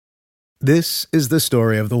This is the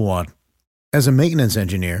story of the one. As a maintenance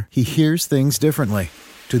engineer, he hears things differently.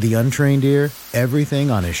 To the untrained ear,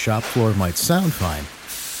 everything on his shop floor might sound fine,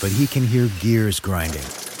 but he can hear gears grinding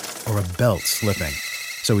or a belt slipping.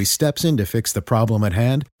 So he steps in to fix the problem at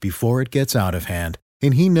hand before it gets out of hand.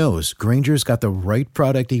 And he knows Grainger's got the right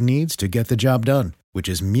product he needs to get the job done, which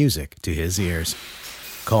is music to his ears.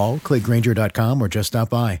 Call, click Grainger.com, or just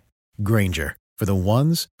stop by. Grainger, for the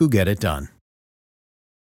ones who get it done.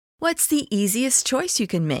 What's the easiest choice you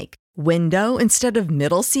can make? Window instead of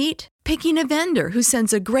middle seat? Picking a vendor who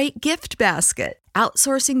sends a great gift basket?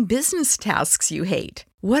 Outsourcing business tasks you hate?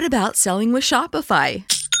 What about selling with Shopify?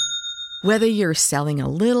 Whether you're selling a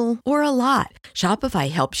little or a lot,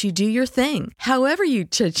 Shopify helps you do your thing, however you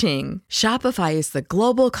cha-ching. Shopify is the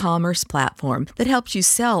global commerce platform that helps you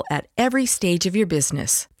sell at every stage of your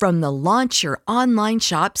business. From the launch your online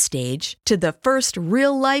shop stage to the first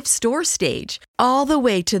real-life store stage, all the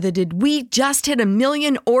way to the did we just hit a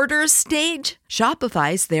million orders stage.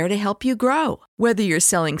 Shopify's there to help you grow. Whether you're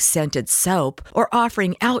selling scented soap or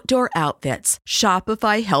offering outdoor outfits,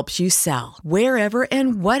 Shopify helps you sell. Wherever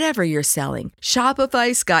and whatever you're selling,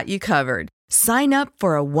 Shopify's got you covered. Sign up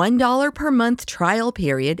for a $1 per month trial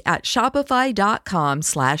period at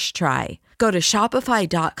shopify.com/try. Go to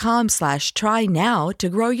shopify.com/try now to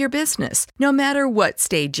grow your business, no matter what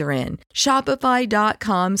stage you're in.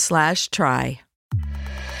 Shopify.com/try.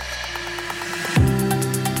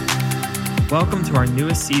 Welcome to our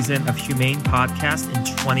newest season of Humane Podcast in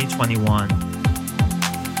 2021.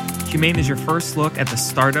 Humane is your first look at the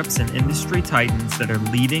startups and industry titans that are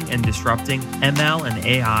leading and disrupting ML and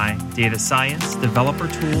AI, data science, developer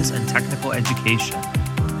tools, and technical education.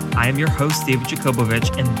 I am your host, David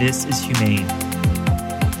Jakobovich, and this is Humane.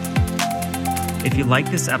 If you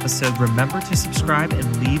like this episode, remember to subscribe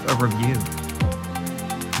and leave a review.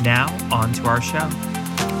 Now, on to our show.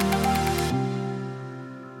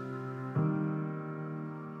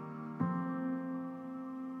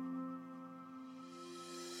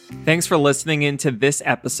 Thanks for listening into this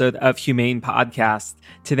episode of Humane Podcast.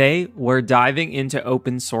 Today, we're diving into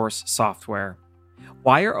open source software.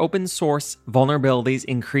 Why are open source vulnerabilities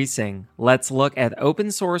increasing? Let's look at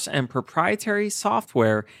open source and proprietary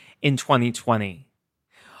software in 2020.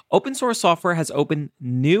 Open source software has opened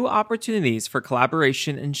new opportunities for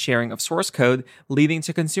collaboration and sharing of source code, leading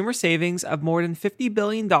to consumer savings of more than $50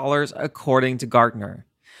 billion, according to Gartner.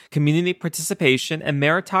 Community participation and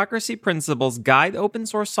meritocracy principles guide open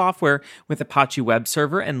source software, with Apache Web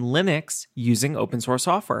Server and Linux using open source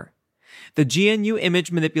software. The GNU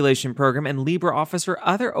Image Manipulation Program and LibreOffice are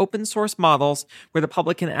other open source models where the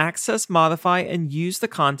public can access, modify, and use the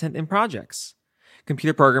content in projects.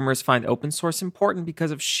 Computer programmers find open source important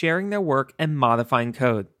because of sharing their work and modifying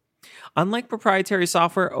code. Unlike proprietary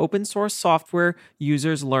software, open source software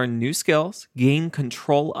users learn new skills, gain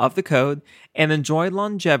control of the code, and enjoy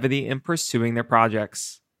longevity in pursuing their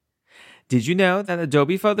projects. Did you know that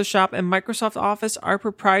Adobe Photoshop and Microsoft Office are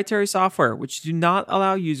proprietary software which do not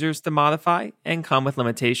allow users to modify and come with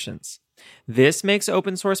limitations? This makes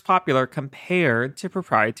open source popular compared to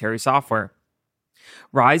proprietary software.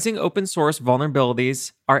 Rising open source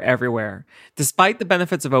vulnerabilities are everywhere. Despite the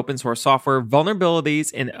benefits of open source software,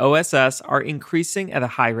 vulnerabilities in OSS are increasing at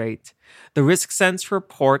a high rate. The RiskSense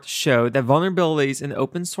report showed that vulnerabilities in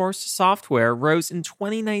open source software rose in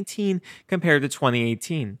 2019 compared to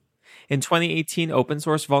 2018. In 2018, open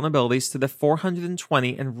source vulnerabilities stood at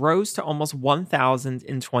 420 and rose to almost 1,000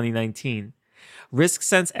 in 2019.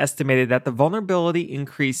 RiskSense estimated that the vulnerability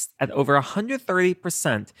increased at over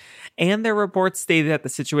 130%, and their report stated that the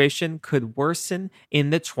situation could worsen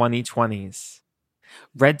in the 2020s.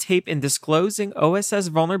 Red tape in disclosing OSS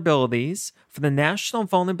vulnerabilities for the National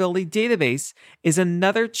Vulnerability Database is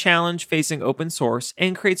another challenge facing open source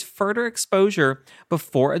and creates further exposure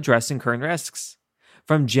before addressing current risks.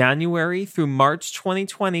 From January through March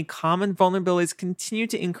 2020, common vulnerabilities continue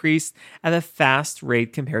to increase at a fast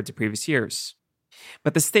rate compared to previous years.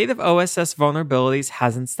 But the state of OSS vulnerabilities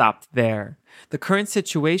hasn't stopped there. The current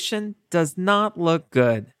situation does not look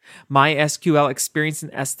good. MySQL experienced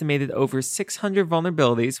an estimated over 600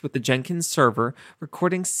 vulnerabilities, with the Jenkins server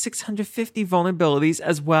recording 650 vulnerabilities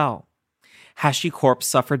as well. HashiCorp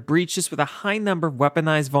suffered breaches with a high number of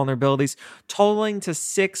weaponized vulnerabilities, totaling to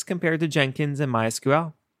 6 compared to Jenkins and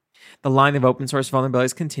MySQL. The line of open source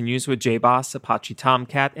vulnerabilities continues, with JBoss, Apache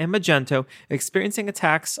Tomcat, and Magento experiencing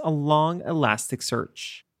attacks along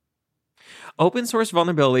Elasticsearch. Open source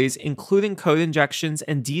vulnerabilities, including code injections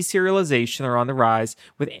and deserialization, are on the rise,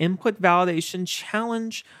 with input validation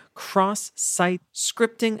challenge cross-site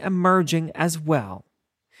scripting emerging as well.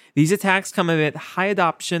 These attacks come amid high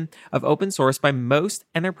adoption of open source by most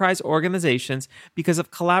enterprise organizations because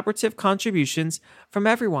of collaborative contributions from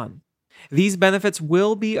everyone. These benefits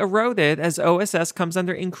will be eroded as OSS comes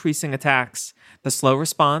under increasing attacks. The slow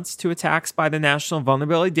response to attacks by the National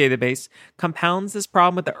Vulnerability Database compounds this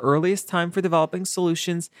problem with the earliest time for developing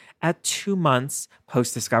solutions at 2 months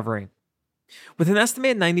post-discovery. With an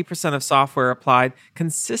estimated 90% of software applied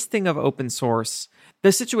consisting of open source,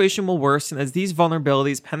 the situation will worsen as these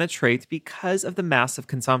vulnerabilities penetrate because of the massive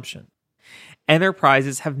consumption.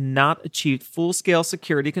 Enterprises have not achieved full-scale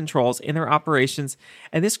security controls in their operations,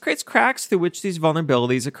 and this creates cracks through which these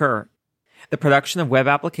vulnerabilities occur. The production of web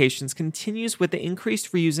applications continues with the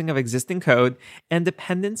increased reusing of existing code and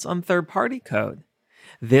dependence on third-party code.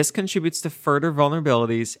 This contributes to further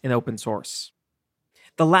vulnerabilities in open source.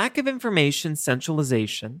 The lack of information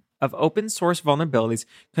centralization of open source vulnerabilities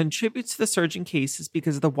contributes to the surge in cases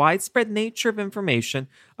because of the widespread nature of information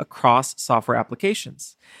across software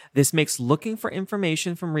applications. This makes looking for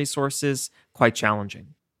information from resources quite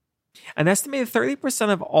challenging. An estimated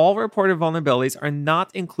 30% of all reported vulnerabilities are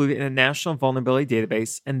not included in a national vulnerability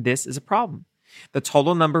database, and this is a problem. The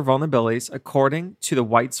total number of vulnerabilities, according to the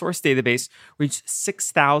White Source database, reached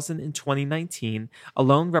 6,000 in 2019,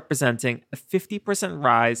 alone representing a 50%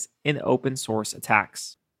 rise in open source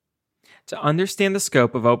attacks. To understand the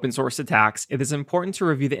scope of open source attacks, it is important to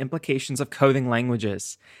review the implications of coding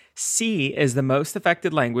languages. C is the most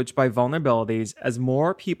affected language by vulnerabilities as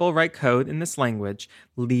more people write code in this language,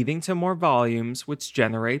 leading to more volumes which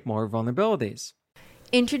generate more vulnerabilities.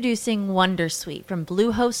 Introducing Wondersuite from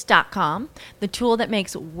Bluehost.com, the tool that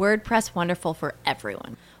makes WordPress wonderful for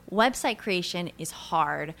everyone. Website creation is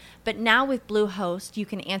hard, but now with Bluehost, you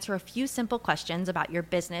can answer a few simple questions about your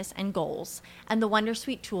business and goals, and the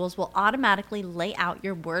Wondersuite tools will automatically lay out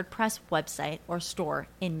your WordPress website or store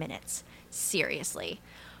in minutes. Seriously.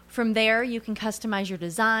 From there, you can customize your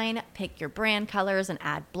design, pick your brand colors, and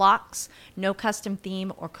add blocks. No custom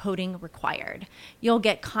theme or coding required. You'll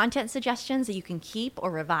get content suggestions that you can keep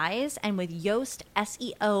or revise, and with Yoast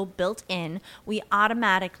SEO built in, we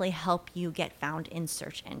automatically help you get found in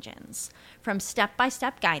search engines. From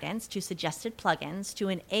step-by-step guidance to suggested plugins to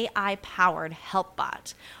an AI-powered help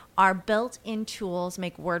bot, our built-in tools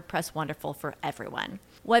make WordPress wonderful for everyone.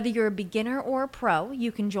 Whether you're a beginner or a pro,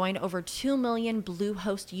 you can join over 2 million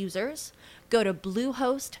Bluehost users. Go to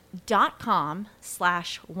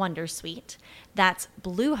bluehost.com/wondersuite. That's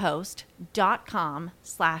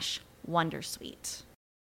bluehost.com/wondersuite.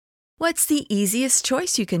 What's the easiest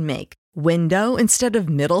choice you can make? Window instead of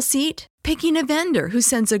middle seat? Picking a vendor who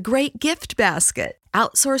sends a great gift basket?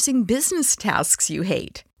 Outsourcing business tasks you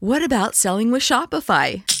hate? What about selling with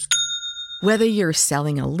Shopify? Whether you're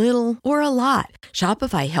selling a little or a lot,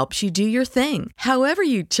 Shopify helps you do your thing, however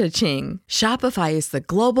you cha-ching. Shopify is the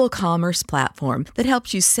global commerce platform that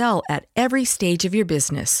helps you sell at every stage of your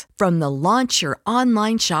business. From the launch your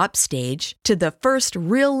online shop stage to the first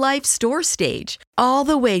real-life store stage, all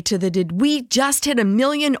the way to the did we just hit 1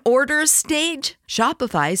 million orders stage?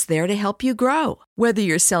 Shopify's there to help you grow. Whether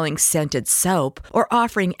you're selling scented soap or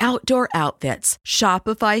offering outdoor outfits,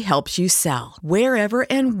 Shopify helps you sell. Wherever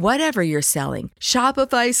and whatever you're selling,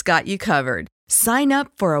 Shopify's got you covered. Sign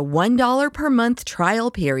up for a $1 per month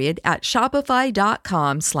trial period at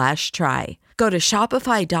shopify.com/try. Go to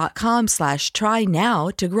shopify.com/try now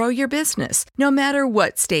to grow your business, no matter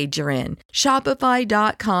what stage you're in.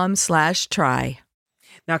 Shopify.com/try.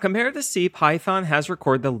 Now, compared to C, Python has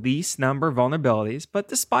recorded the least number of vulnerabilities, but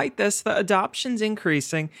despite this, the adoption's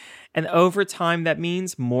increasing, and over time, that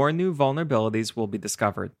means more new vulnerabilities will be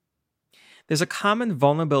discovered. There's a common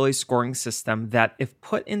vulnerability scoring system that, if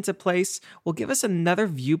put into place, will give us another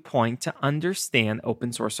viewpoint to understand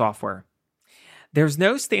open source software. There's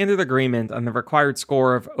no standard agreement on the required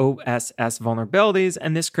score of OSS vulnerabilities,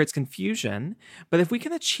 and this creates confusion. But if we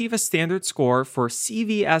can achieve a standard score for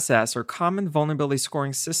CVSS, or Common Vulnerability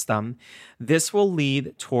Scoring System, this will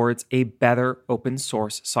lead towards a better open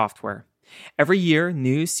source software. Every year,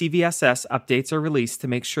 new CVSS updates are released to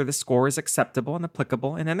make sure the score is acceptable and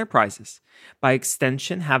applicable in enterprises. By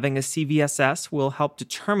extension, having a CVSS will help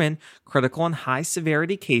determine critical and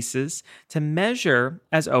high-severity cases to measure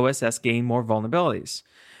as OSS gain more vulnerabilities.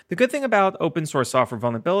 The good thing about open source software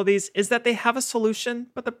vulnerabilities is that they have a solution,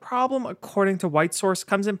 but the problem, according to White Source,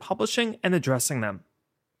 comes in publishing and addressing them.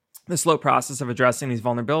 The slow process of addressing these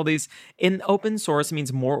vulnerabilities in open source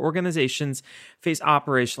means more organizations face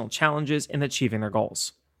operational challenges in achieving their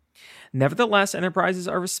goals. Nevertheless, enterprises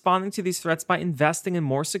are responding to these threats by investing in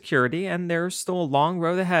more security, and there's still a long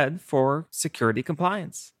road ahead for security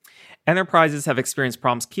compliance. Enterprises have experienced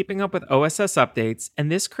problems keeping up with OSS updates,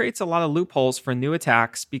 and this creates a lot of loopholes for new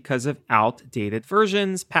attacks because of outdated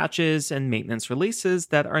versions, patches, and maintenance releases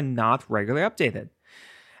that are not regularly updated.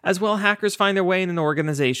 As well, hackers find their way in an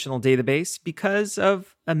organizational database because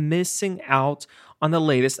of a missing out on the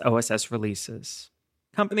latest OSS releases.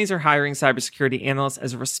 Companies are hiring cybersecurity analysts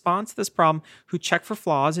as a response to this problem who check for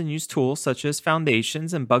flaws and use tools such as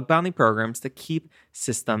foundations and bug bounty programs to keep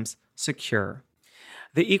systems secure.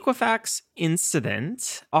 The Equifax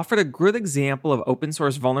incident offered a good example of open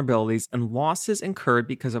source vulnerabilities and losses incurred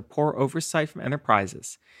because of poor oversight from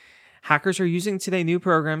enterprises. Hackers are using today new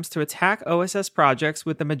programs to attack OSS projects,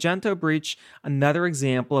 with the Magento breach another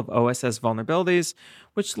example of OSS vulnerabilities,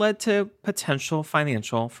 which led to potential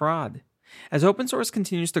financial fraud. As open source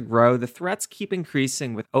continues to grow, the threats keep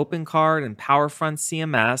increasing with OpenCard and PowerFront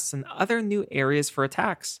CMS and other new areas for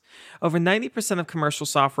attacks. Over 90% of commercial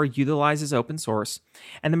software utilizes open source,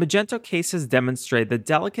 and the Magento case has demonstrated the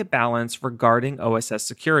delicate balance regarding OSS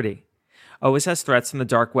security. OSS threats from the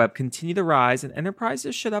dark web continue to rise, and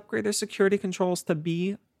enterprises should upgrade their security controls to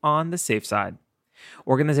be on the safe side.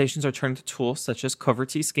 Organizations are turning to tools such as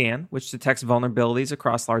CovertScan, which detects vulnerabilities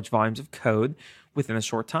across large volumes of code within a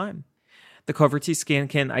short time. The CovertScan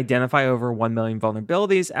can identify over 1 million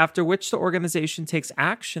vulnerabilities, after which the organization takes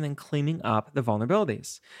action in cleaning up the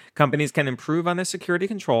vulnerabilities. Companies can improve on their security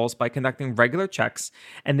controls by conducting regular checks,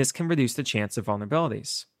 and this can reduce the chance of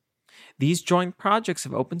vulnerabilities. These joint projects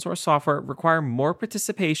of open source software require more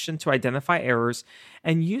participation to identify errors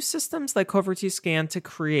and use systems like CovertScan to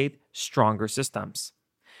create stronger systems.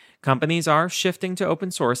 Companies are shifting to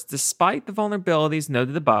open source despite the vulnerabilities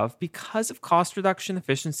noted above because of cost reduction,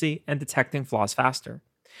 efficiency, and detecting flaws faster.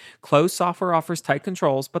 Closed software offers tight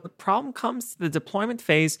controls, but the problem comes to the deployment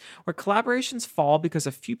phase where collaborations fall because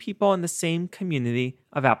of few people in the same community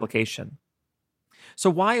of application.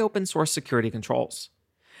 So why open source security controls?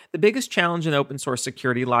 The biggest challenge in open source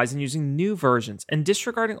security lies in using new versions and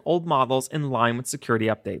disregarding old models in line with security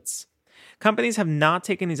updates. Companies have not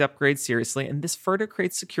taken these upgrades seriously, and this further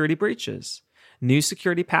creates security breaches. New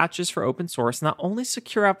security patches for open source not only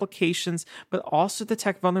secure applications, but also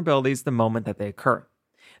detect vulnerabilities the moment that they occur.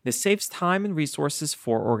 This saves time and resources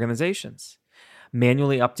for organizations.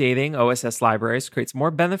 Manually updating OSS libraries creates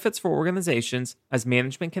more benefits for organizations, as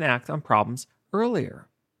management can act on problems earlier.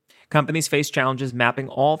 Companies face challenges mapping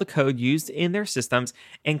all the code used in their systems,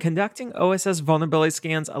 and conducting OSS vulnerability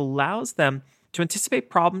scans allows them to anticipate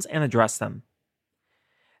problems and address them.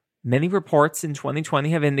 Many reports in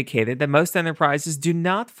 2020 have indicated that most enterprises do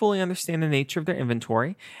not fully understand the nature of their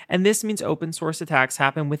inventory, and this means open source attacks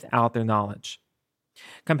happen without their knowledge.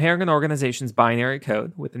 Comparing an organization's binary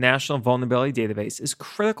code with the National Vulnerability Database is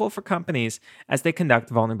critical for companies as they conduct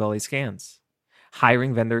vulnerability scans.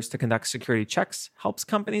 Hiring vendors to conduct security checks helps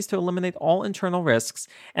companies to eliminate all internal risks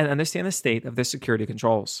and understand the state of their security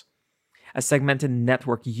controls. A segmented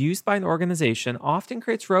network used by an organization often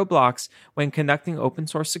creates roadblocks when conducting open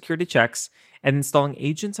source security checks, and installing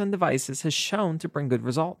agents on devices has shown to bring good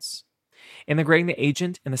results. Integrating the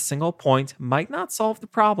agent in a single point might not solve the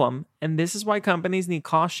problem, and this is why companies need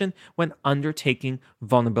caution when undertaking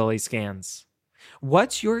vulnerability scans.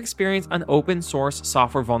 What's your experience on open source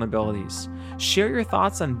software vulnerabilities? Share your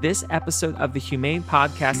thoughts on this episode of the Humane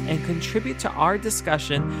Podcast and contribute to our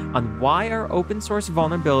discussion on why are open source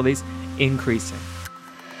vulnerabilities increasing.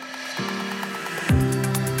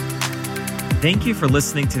 Thank you for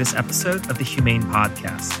listening to this episode of the Humane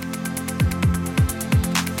Podcast.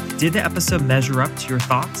 Did the episode measure up to your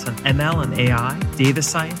thoughts on ML and AI, data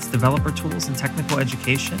science, developer tools, and technical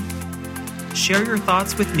education? Share your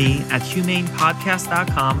thoughts with me at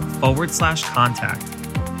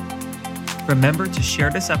humanepodcast.com/contact. Remember to share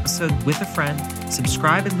this episode with a friend,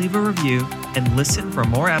 subscribe and leave a review, and listen for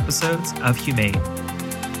more episodes of Humane.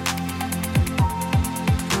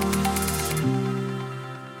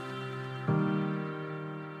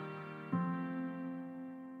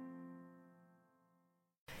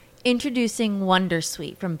 Introducing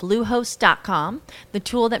Wondersuite from Bluehost.com, the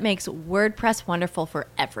tool that makes WordPress wonderful for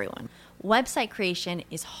everyone. Website creation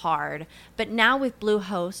is hard, but now with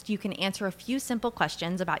Bluehost, you can answer a few simple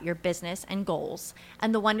questions about your business and goals,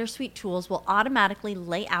 and the Wondersuite tools will automatically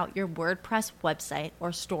lay out your WordPress website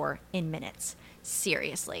or store in minutes.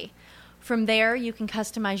 Seriously. From there, you can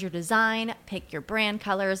customize your design, pick your brand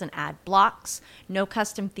colors, and add blocks. No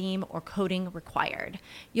custom theme or coding required.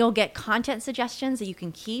 You'll get content suggestions that you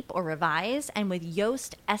can keep or revise, and with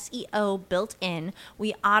Yoast SEO built in,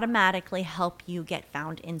 we automatically help you get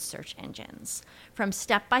found in search engines. From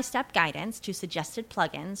step-by-step guidance to suggested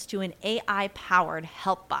plugins to an AI-powered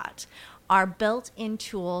help bot, Our built-in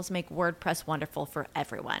tools make WordPress wonderful for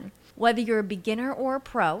everyone. Whether you're a beginner or a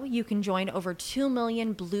pro, you can join over 2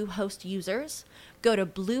 million Bluehost users. Go to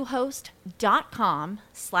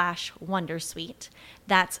bluehost.com/wondersuite.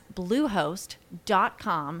 That's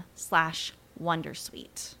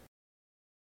bluehost.com/wondersuite.